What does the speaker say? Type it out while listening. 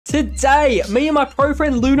Today, me and my pro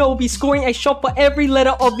friend Luna will be scoring a shot for every letter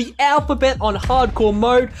of the alphabet on hardcore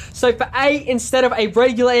mode. So for A, instead of a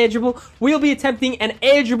regular air dribble, we'll be attempting an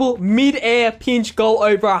air dribble mid-air pinch goal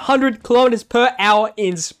over 100 kilometers per hour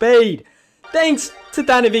in speed. Thanks to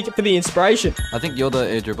Danovic for the inspiration. I think you're the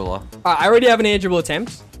air dribbler. I already have an air dribble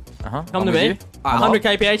attempt. Come to me. 100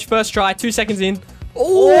 kph, first try, 2 seconds in.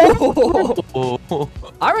 Oh!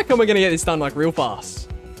 I reckon we're going to get this done like real fast.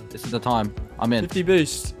 This is the time. I'm in. 50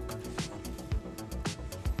 boost.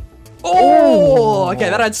 Oh! Okay,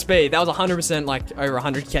 that had speed. That was 100% like over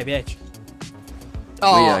 100 kph.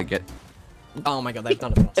 Oh, oh my god, they've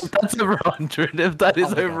done it. If that's over 100, if that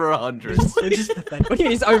is over 100. What do you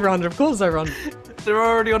mean it's over 100? Of course it's over 100. They're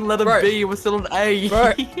already on letter B, we're still on A.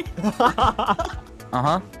 Bro.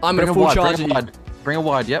 I'm going to full charge it. Bring it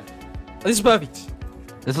wide, yep. This is perfect.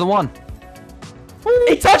 This is the one.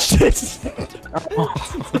 He touched it!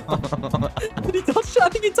 Did he touch it? I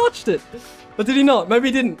think he touched it. Or did he not? Maybe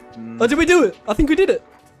he didn't. Or did we do it? I think we did it.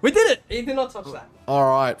 We did it! He did not touch that.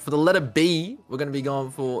 Alright, for the letter B, we're going to be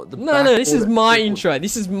going for the No, this is my intro.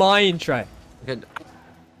 This is my intro. Okay.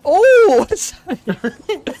 Oh!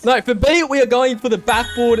 No, for B, we are going for the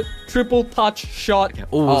backboard triple touch shot. Okay.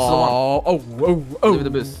 Oh, oh.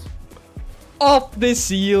 The boost. Off the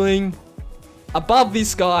ceiling. Above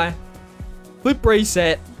this guy. Flip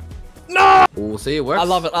reset. No! Oh, see, it works. I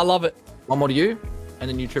love it. I love it. One more to you, and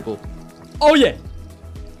then you triple. Oh, yeah.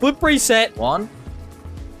 Flip reset. One.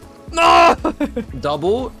 No!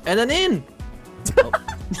 Double, and then in.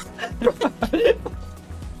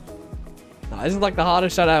 No, this is like the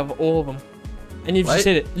hardest shot out of all of them. And you've just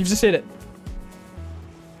hit it. You've just hit it.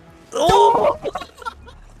 Oh!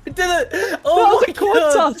 I did it! Oh my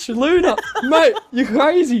god! Touch, Luna! Mate, you're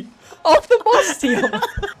crazy. Off the bus here.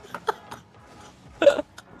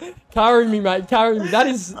 Carry me, mate. Carry me. That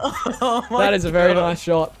is a very nice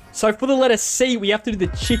shot. So for the letter C, we have to do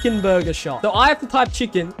the chicken burger shot. So I have to type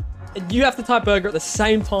chicken, and you have to type burger at the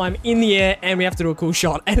same time in the air, and we have to do a cool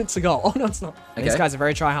shot, and it's a goal. Oh, no, it's not. Okay. These guys are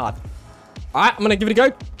very try hard. All right, I'm going to give it a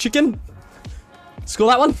go. Chicken. Score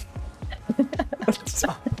that one.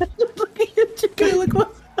 Look at your chicken. Look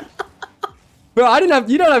what... Bro,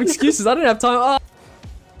 you don't have excuses. I didn't have time.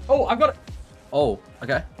 Oh, I've got it. Oh,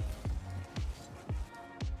 okay.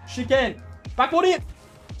 Chicken. Backboard it.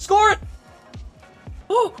 Score it.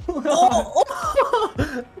 Oh.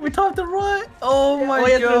 We typed it right. Oh my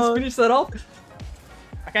god. Let's finish that off.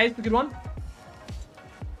 Okay, it's a good one.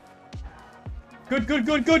 Good.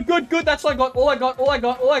 That's all I got. All I got.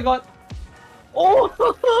 Oh,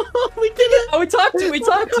 we did it. Oh, we typed it.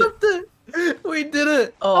 We did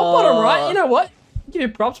it. Oh, bottom right. You know what? Give you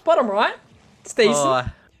props. Bottom right. It's decent.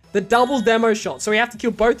 The double demo shot. So we have to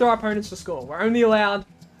kill both our opponents to score. We're only allowed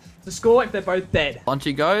to score if they're both dead.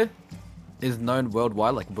 Punchy Go is known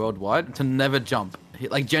worldwide, to never jump.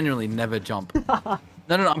 Like, genuinely never jump. No,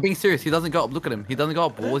 I'm being serious. He doesn't go up. Look at him. He doesn't go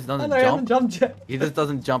up balls. He doesn't jump. He hasn't jumped yet. He just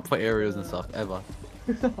doesn't jump for areas and stuff, ever.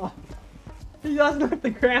 He doesn't hit the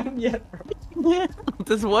ground yet, bro. Yeah.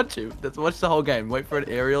 Just watch him. Just watch the whole game. Wait for an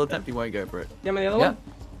aerial attempt. He won't go for it. Give me the other one?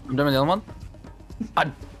 I'm doing the other one.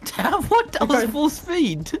 Damn, what? That was full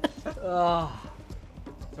speed. Oh.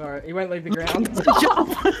 Sorry, he won't leave the ground.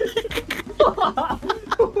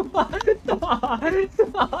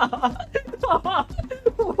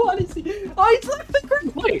 What is he? Oh, he's left the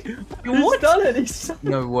ground. Wait, he's done it. He's done it.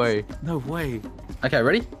 No way. No way. Okay,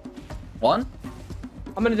 ready? One.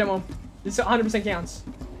 I'm gonna jump on. This 100% counts.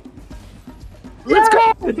 Let's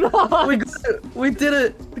go! Nice. We got it. We did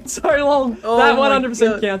it. It's so long. Oh, that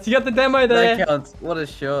 100% counts. You got the demo there. That counts. What a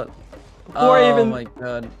shot. Oh my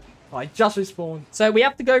god. Oh, I just respawned. So we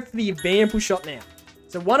have to go for the Evample shot now.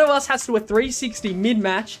 So one of us has to do a 360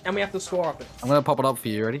 mid-match, and we have to score off it. I'm gonna pop it up for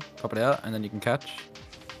you. Ready? Pop it out, and then you can catch.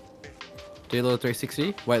 Do a little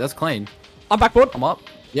 360. Wait, that's clean. I'm backboard. I'm up.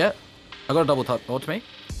 Yeah. I got a double touch. Ball to me.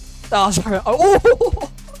 Oh, sorry. Oh!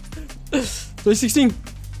 316.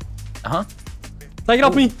 Take it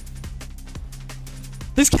off me.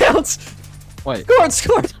 This counts. Wait.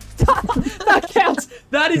 Score it. That counts.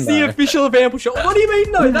 That is the official Evample shot. What do you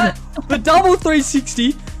mean, no? The double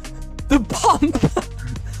 360, the bump.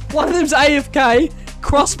 One of them's AFK,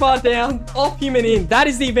 crossbar down, off him and in. That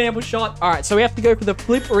is the Evample shot. All right, so we have to go for the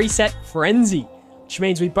flip reset frenzy, which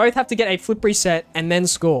means we both have to get a flip reset and then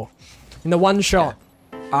score in the one shot.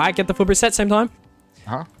 Yeah. All right, get the flip reset same time.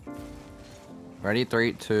 Ready?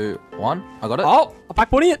 3, 2, 1. I got it. Oh, I'm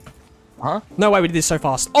backboarding it. No way we did this so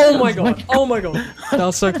fast. Oh my god. Oh my god. That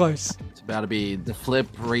was so close. It's about to be the flip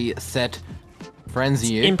reset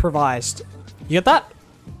frenzy. It's improvised. You got that?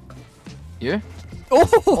 You?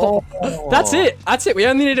 Oh, that's it. That's it. We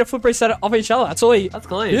only need a flip reset off each other. That's all. That's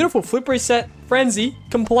clean. Beautiful. Flip reset frenzy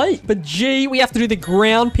complete. But G, we have to do the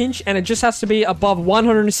ground pinch, and it just has to be above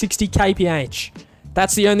 160 kph.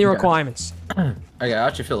 That's the only requirements. Okay, I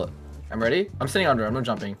actually feel it. I'm ready. I'm sitting under. I'm not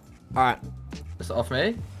jumping. All right. Just off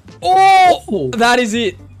me. Oh, that is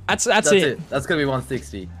it. That's it. That's gonna be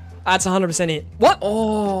 160. That's 100% it. What?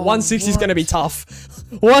 Oh, 160 is gonna be tough.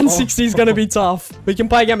 160 is gonna be tough. We can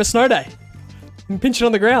play a game of Snow Day. And pinch it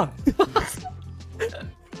on the ground. You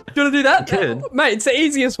wanna do that? Good. Mate, it's the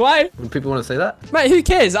easiest way. Would people want to say that? Mate, who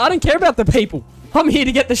cares? I don't care about the people. I'm here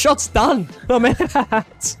to get the shots done. Oh, man.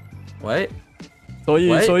 Wait. All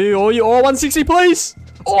you, Wait. all you, all you. Oh, 160, please.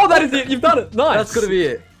 Oh, that is it. You've done it. Nice. That's gonna be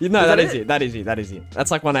it. No, that is it. That is it. That is it.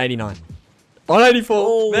 That's like 189. 184.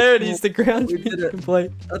 Oh, there it is. The ground we did it.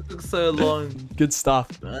 complete. That took so long. Good stuff.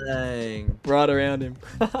 Dang. Right around him.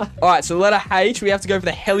 All right, so letter H, we have to go for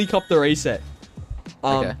the helicopter reset.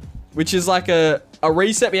 Okay. Which is like a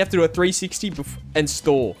reset. We have to do a 360 and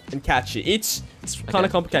stall and catch it. It's kind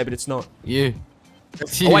of complicated, but it's not. You.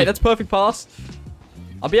 Oh, wait, that's perfect pass.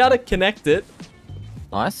 I'll be able to connect it.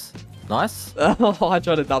 Nice. Nice. Oh, I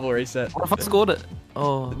tried a double reset. What if I scored it?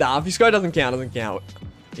 Oh. Nah, if you score, it doesn't count. Doesn't count.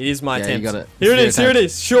 It is my Yeah, attempt. you got it. Here it It's is. your Here it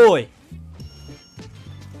is. Surely.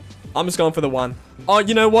 I'm just going for the one. Oh,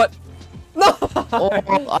 you know what? No.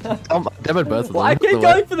 I'm dead both of them. Well, I keep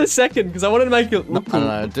going for the second because I wanted to make it look cool.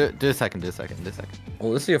 No. Do a second. Do a second.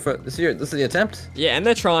 Oh, this is your first. This is the attempt. Yeah, and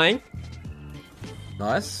they're trying.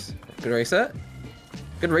 Nice. Good reset.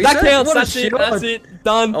 Good reset. That counts. What a That's it. shot. That's it.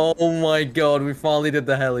 Done. Oh my god, we finally did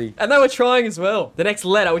the heli. And they were trying as well. The next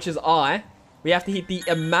letter, which is I, we have to hit the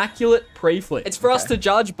immaculate pre-flip. It's for us to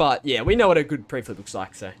judge, but yeah, we know what a good pre-flip looks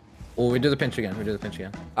like, so. Oh, we do the pinch again.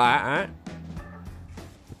 Alright.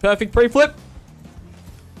 Perfect pre-flip.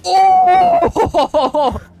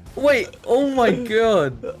 Oh! Wait. Oh my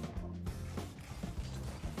god.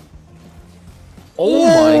 Oh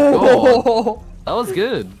my god. That was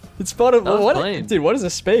good. It's spotted. That was What? clean. Dude, what is the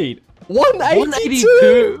speed?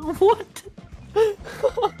 182. 182. What?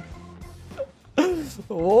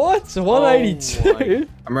 What? 182?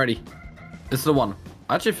 I'm ready. This is the one.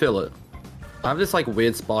 I actually feel it. I have this like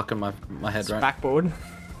weird spark in my head, right? Backboard.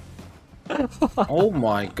 Oh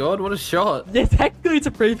my god, what a shot. Yeah, technically it's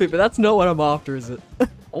a pre-flip, but that's not what I'm after, is it?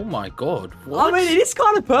 Oh my god. What? I mean, it is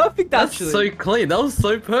kind of perfect, That's actually. so clean. That was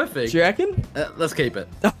so perfect. Do you reckon? Let's keep it.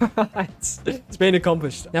 It's been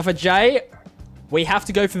accomplished. Now for J, we have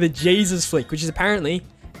to go for the Jesus flick, which is apparently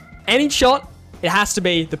any shot, it has to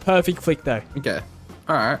be the perfect flick though. Okay.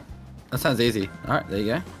 Alright. That sounds easy. Alright, there you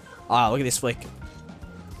go. Ah, look at this flick.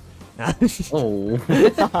 Oh.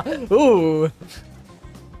 Ooh.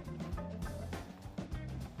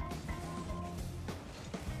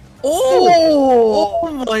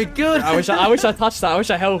 Oh my god. I wish I touched that. I wish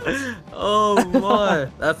I helped. Oh my.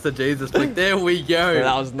 That's the Jesus flick. There we go.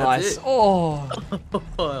 That was nice. That's Oh.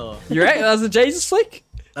 it. You reckon that was the Jesus flick?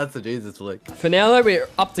 That's the Jesus flick. For now though, we're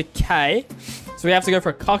up to K. So we have to go for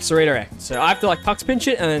a Cox redirect. So I have to like Cox pinch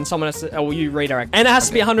it and then someone has to, you redirect. And it has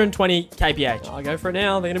to be 120 kph. I'll go for it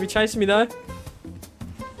now. They're going to be chasing me though.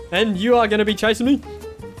 And you are going to be chasing me.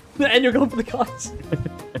 And you're going for the Cox.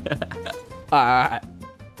 Alright.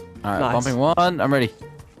 Alright, Nice. bumping one. I'm ready.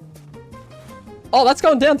 Oh, that's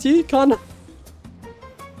going down to you, kind of.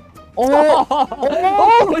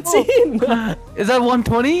 Oh, it's in. Is that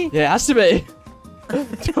 120? Yeah, it has to be.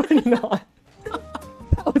 29.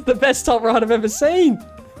 That was the best top right I've ever seen.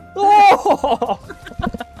 Oh!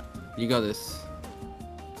 You got this.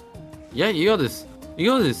 Yeah, you got this. You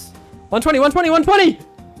got this. 120, 120, 120.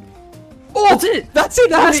 Oh, That's it. That's it.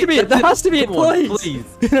 That has to be it. That has to be it, Come on, please.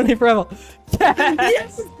 please. Been on here forever.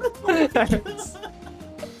 Yes. Yes.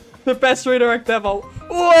 The best redirect ever.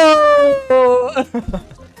 Whoa!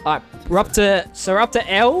 Alright, we're up to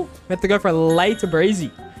L. We have to go for a later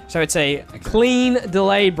breezy. So it's a clean,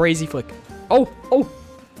 delayed breezy flick. Oh,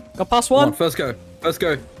 got past Come one. on, first go.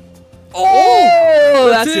 Oh,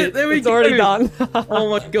 that's it. There we It's go. already done. Oh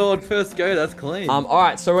my god, first go. That's clean.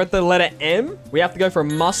 Alright, so we're at the letter M. We have to go for a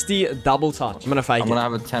musty double touch. I'm gonna fake I'm it. gonna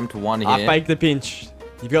have attempt one here. I faked the pinch.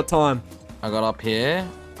 You've got time. I got up here.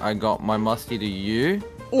 I got my musty to you.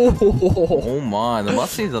 Oh, Oh my, the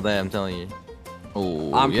musties are there, I'm telling you.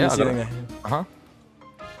 Oh, I'm yeah, considering it. Uh-huh.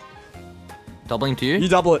 Doubling to you. You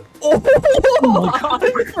double it. Oh,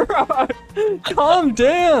 bro. Calm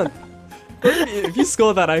down. If you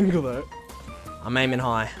score that angle, though. I'm aiming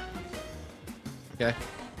high. Okay.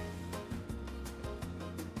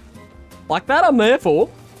 Like that, I'm there for.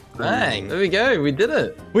 Bang, there we go. We did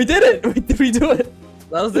it. We did it. We do it.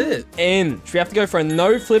 That was it. N. We have to go for a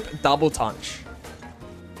no flip double touch.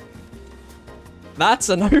 That's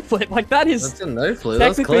a no flip. Like that is That's a no flip.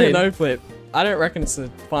 That's technically a clean. no flip. I don't reckon it's the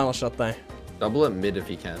final shot though. Double it mid if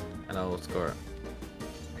you can, and I will score it.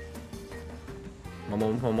 Come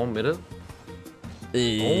on, mid it.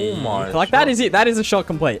 Oh my. Like that is it. That is a shot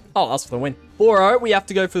complete. Oh, that's for the win. 4-0. We have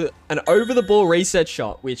to go for an over the ball reset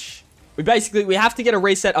shot, which we have to get a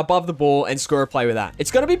reset above the ball and score a play with that.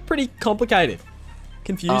 It's gonna be pretty complicated,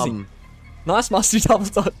 confusing. Nice musty double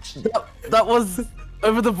touch. That was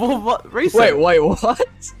over the ball reset. Wait, what?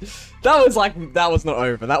 That was not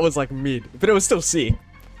over. That was like mid, but it was still C.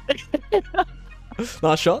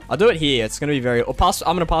 Nice shot. I'll do it here. It's gonna be very. Or pass.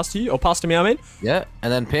 I'm gonna pass to you. Or pass to me. I mean. Yeah,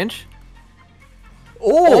 and then pinch.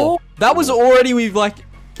 Oh, that was already. We've like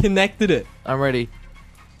connected it. I'm ready.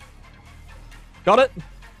 Got it.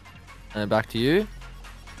 And then back to you.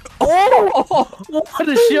 Oh, What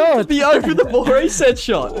a shot! the over the ball reset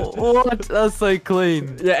shot. What? That's so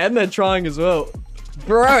clean. Yeah, and they're trying as well.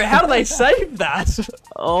 Bro, how do they save that?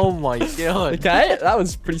 Oh my god. Okay, that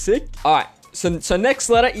was pretty sick. All right, so next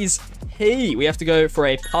letter is P. We have to go for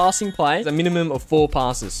a passing play. A minimum of 4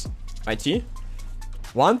 passes. Right to you.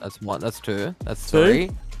 1. That's 1. That's 2. That's Two.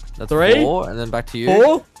 3. That's 3. 4. And then back to you.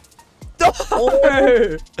 4.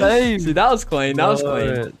 Oh, See, that was clean. That was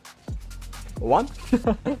clean. God. 1.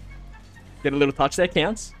 Get a little touch there,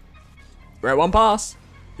 counts. We're at 1 pass.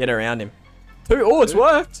 Get around him. 2. Oh, it's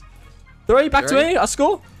worked. 3. Back to 3. me. I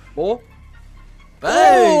score. 4.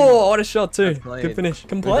 Oh, what a shot too. clean. Good finish. We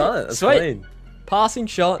Complete. done it. That's Sweet. clean. Passing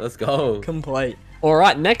shot. Let's go. Complete. All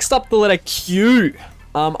right, next up the letter Q.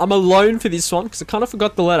 I'm alone for this one because I kind of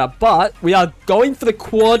forgot the letter, but we are going for the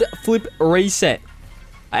quad flip reset.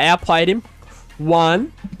 I outplayed him.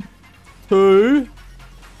 1, 2,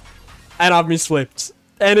 and I've misflipped.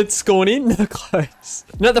 And it's gone in. Close.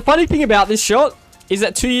 Now, the funny thing about this shot is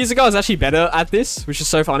that 2 years ago I was actually better at this, which is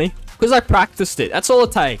so funny. Because I practiced it. That's all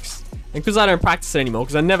it takes. And because I don't practice it anymore,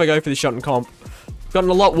 because I never go for this shot in comp. Gotten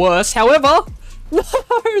a lot worse. However, no,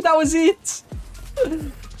 that was it.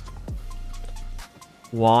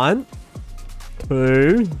 1,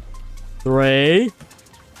 2, 3.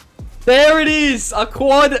 There it is. A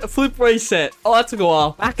quad flip reset. Oh, that took a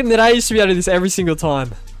while. Back in the day, I used to be able to do this every single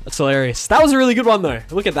time. That's hilarious. That was a really good one, though.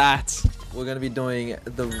 Look at that. We're going to be doing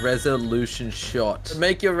the resolution shot.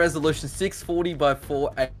 Make your resolution 640 by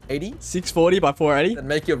 480. 640 by 480. And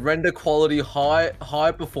make your render quality high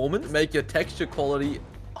performance. Make your texture quality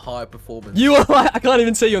high performance. You are like, I can't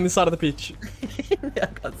even see you on this side of the pitch. I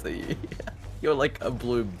can't see you. You're like a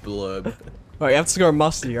blue blurb. Alright, you have to score a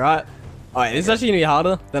musty, right? Alright, this is actually going to be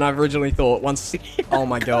harder than I've originally thought. Once. Oh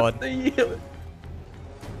my god.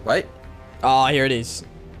 Wait. Oh, here it is.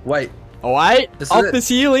 Wait. Oh, wait. Up it. the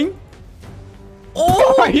ceiling.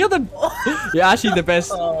 Oh! You're actually the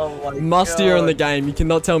best Oh my mustier in the God. game. You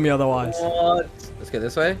cannot tell me otherwise. What? Let's go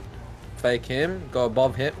this way. Fake him. Go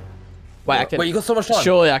above him. Wait, I can. Wait, you got so much time.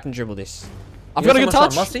 Surely I can dribble this. I've You got a good so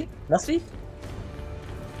much touch. time. Musty? Musty?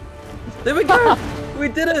 There we go. We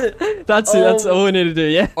did it. That's it. That's all we need to do,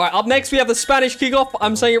 yeah? All right, up next, we have the Spanish kickoff.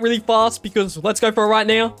 I'm saying it really fast because let's go for it right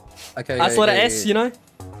now. Okay. That's letter S, you know?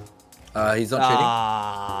 He's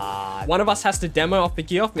not cheating. One of us has to demo off the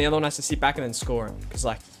key off, and the other one has to sit back and then score it. Because,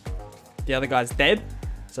 like, the other guy's dead.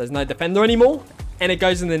 So there's no defender anymore. And it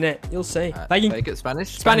goes in the net. You'll see. Fake it.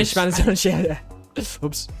 Spanish? Spanish. Yeah.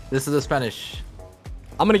 Oops. This is the Spanish.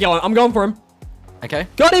 I'm going to go on. I'm going for him. Okay.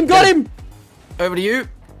 Got him. Over to you.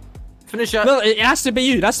 Finish up. No, it has to be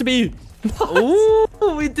you. It has to be you. Ooh,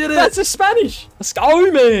 we did it. That's a Spanish. Let's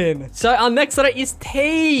go, man. So our next letter is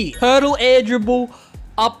T. Hurdle, air dribble,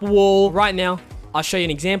 up wall. Right now, I'll show you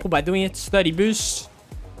an example by doing it. It's 30 boost.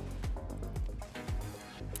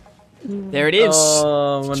 There it is.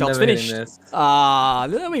 Oh, we're Shot's never hitting finished. this.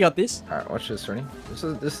 We got this. Alright, watch this, ready?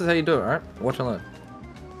 This is how you do it, alright? Watch and learn.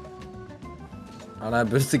 Oh no,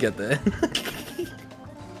 boost to get there.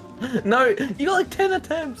 No, you got like 10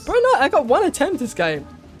 attempts. Bro, no, I got 1 attempt this game.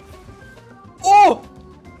 Oh!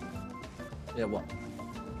 Yeah, what?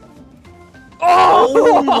 Oh!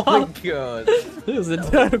 Oh my god. It was a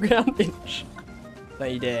turtle ground finish.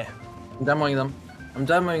 Don't you dare. I'm demoing them. I'm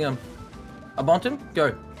demoing them. I bumped him.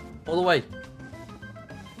 Go. All the way.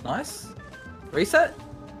 Nice. Reset.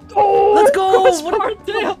 Oh! Let's go! Crossbar What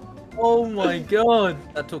down. Oh my god.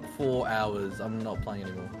 That took 4 hours. I'm not playing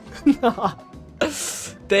anymore.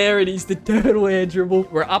 There it is, the turtle air dribble.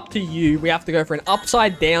 We're up to you. We have to go for an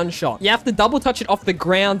upside down shot. You have to double touch it off the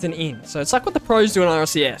ground and in. So it's like what the pros do in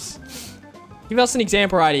RCS. Give us an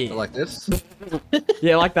example right here. Like this.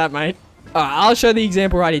 Yeah, like that, mate. Alright, I'll show the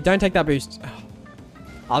example right here. Don't take that boost. Oh,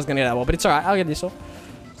 I was gonna get that one, but it's alright. I'll get this off.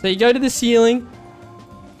 So you go to the ceiling,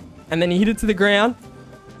 and then you hit it to the ground.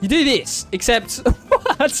 You do this, except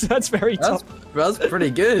that's very tough. Bro, that's pretty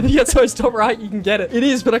If good. you get to his top right, you can get it. It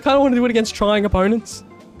is, but I kind of want to do it against trying opponents.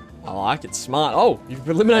 I like it. Smart. Oh, you've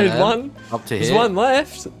eliminated one. Up to There's here. one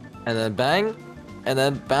left. And then bang. And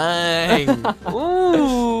then bang.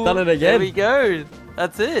 Ooh. Done it again. There we go.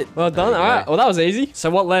 That's it. Well done. All right. Well, that was easy.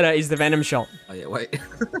 So what letter is the Venom shot? Oh, yeah, wait.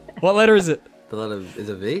 What letter is it? The letter is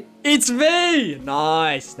a V. It's V.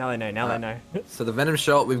 Nice. Now they know. Now they know. So the Venom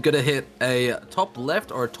shot, we've got to hit a top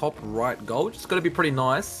left or a top right goal. It's got to be pretty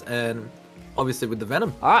nice. And obviously with the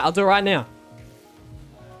Venom. All right. I'll do it right now.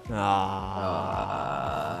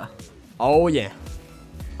 Oh, yeah.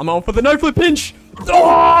 I'm on for the no flip pinch.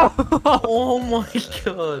 Oh, Oh my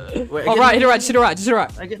god. Wait, oh right. Hit it right. Just hit it right. Just hit it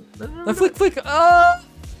right. I get. No, flick, flick. I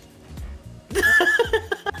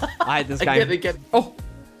hate this game. Again. Oh.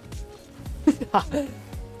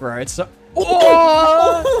 Bro, it's so...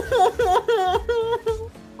 Oh!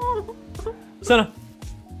 Center.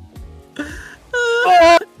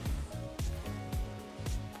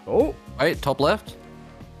 Oh. Wait, top left.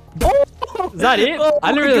 Is that it? Oh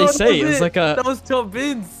I didn't my really God, see. It that was like a... That was top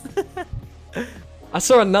bins. I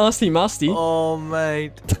saw a nasty musty. Oh,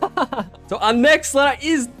 mate. So our next letter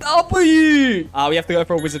is W. We have to go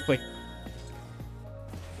for a wizard flick.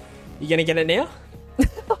 You gonna get it now?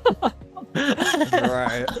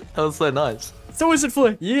 Right. That was so nice. It's a wizard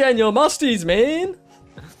flick. You and your musties, man.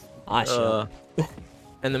 I shall.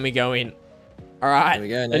 And then we go in. All right. There we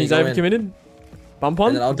go. And he's overcommitted. Bump one.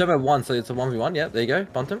 And then I'll do it one, so it's a 1v1. Yep, there you go.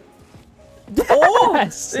 Bumped him.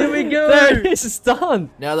 Yes! There we go. There it is. It's done.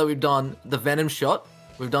 Now that we've done the Venom shot,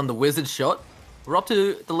 we've done the Wizard shot, we're up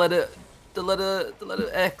to the letter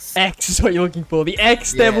X. X is what you're looking for. The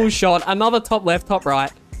X devil shot. Another top left, top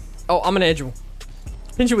right. Oh, I'm an edgeable.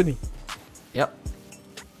 Pinch it with me. Yep.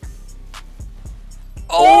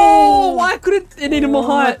 Oh, why couldn't it needed more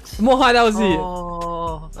height? More height, that was it.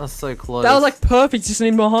 Oh, that's so close. That was like perfect, just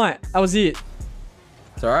need more height. That was it.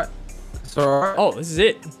 It's alright. It's alright. Oh, this is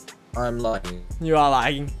it. I'm lagging. You are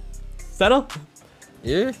lagging. Center.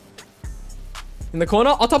 You? In the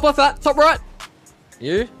corner. Oh, top left that. Top right.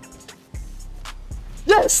 You?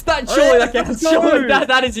 Yes, that surely that counts. Surely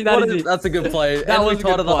that is it. That is it. That's a good play. That was a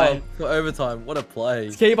good play. For overtime. What a play.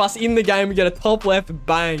 To keep us in the game, we get a top left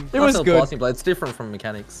bang. It was good. Passing play. It's different from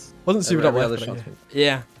mechanics. Wasn't super top Every left. other But shot.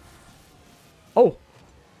 yeah. Oh.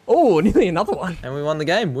 Oh, nearly another one. And we won the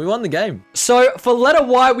game. We won the game. So, for letter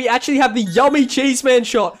Y, we actually have the Yummy Cheese Man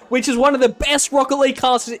shot, which is one of the best Rocket League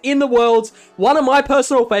casters in the world. One of my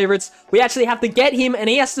personal favorites. We actually have to get him, and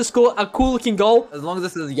he has to score a cool-looking goal. As long as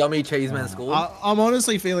this is Yummy Cheese Man score. I'm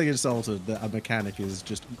honestly feeling insulted that a mechanic is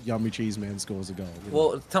just Yummy Cheese Man scores a goal. You know?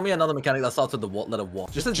 Well, tell me another mechanic that starts with the letter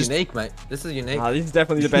what. This is unique, mate. This is unique. This is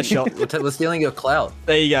definitely the best shot. We're stealing your clout.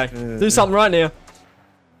 There you go. Do something right now.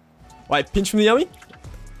 Wait, pinch from the Yummy.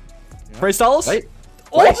 Freestyles. Wait.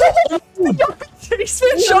 Oh! Yummy Cheese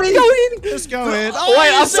Man shot going. Just go in. Wait,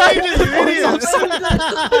 I'm sorry. You idiot.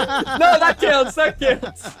 No, that counts. That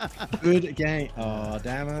counts. Good game. Oh,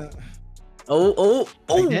 damn it. Oh.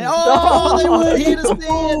 Yeah. Oh, they were here to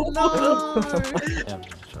stand.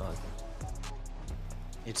 No.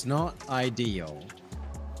 It's not ideal.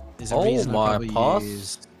 There's a Oh reason my I probably pass.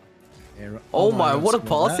 used Oh my, what a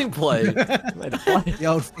smell passing that. play. The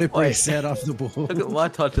old flip Wait. reset off the ball. Look at my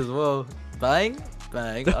touch as well. Bang,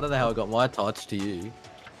 bang. I don't know how I got my touch to you.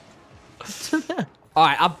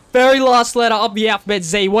 Alright, our very last letter of the alphabet,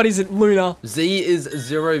 Z. What is it, Luna? Z is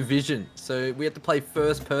zero vision. So we have to play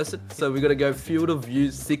first person. So we got to go field of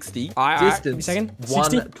view 60. Alright, give me a Distance second. 60?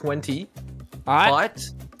 120. Alright. Height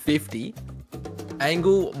 50.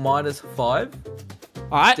 Angle -5.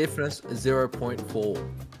 Alright. Stiffness 0.4.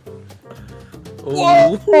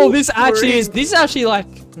 Whoa! Ooh, Oh, this actually is. freak. This actually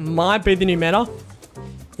like might be the new meta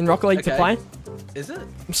in Rocket League to Okay. play. Is it?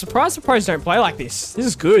 I'm surprised the pros don't play like this. This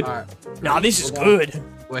is good. Alright. Nah, this is good.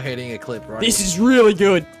 We're hitting a clip, right? This is really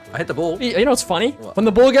good. I hit the ball. You know what's funny? What? When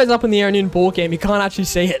the ball goes up in the air and you're in ball cam, you can't actually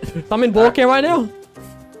see it. I'm in ball cam right now.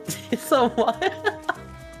 So what?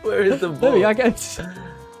 Where is the ball? There we go, guys.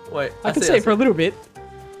 Wait, I can see it for a little bit.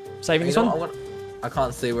 Saving this one. I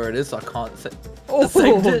can't see where it is, so I can't see. Oh,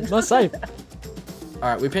 saved it. nice save. All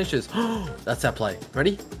right, we pinch this. That's our play.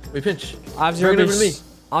 Ready? We pinch. I have zero Bring it over to boost.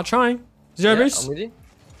 I'll try. Zero Yeah, boost. I'm with you.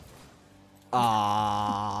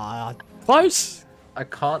 Close. I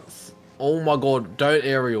can't. Oh my god! Don't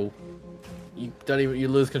aerial. You don't even. You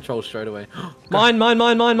lose control straight away. Mine.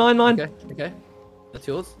 Okay. Okay. That's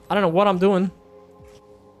yours. I don't know what I'm doing.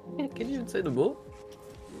 Yeah, can you even see the ball?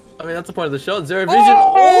 I mean, that's the point of the shot. Zero vision.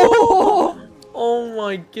 Oh! Oh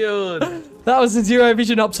my god. That was a zero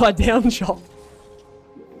vision upside down shot.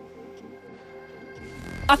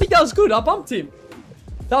 I think that was good. I bumped him.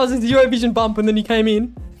 That was a zero vision bump and then he came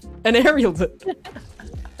in. and aerialed it.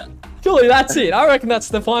 Surely that's it. I reckon that's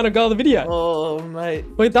the final goal of the video. Oh, mate.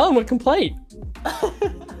 We're done. We're complete.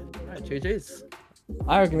 Alright, GG's.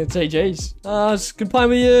 I reckon it's GG's. It's good playing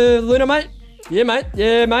with you, Luna, mate. Yeah, mate.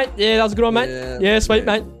 Yeah, mate. Yeah, that was a good one, mate. Yeah, Yeah, sweet,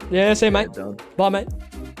 yeah. mate. Yeah, see you, mate. Done. Bye, mate.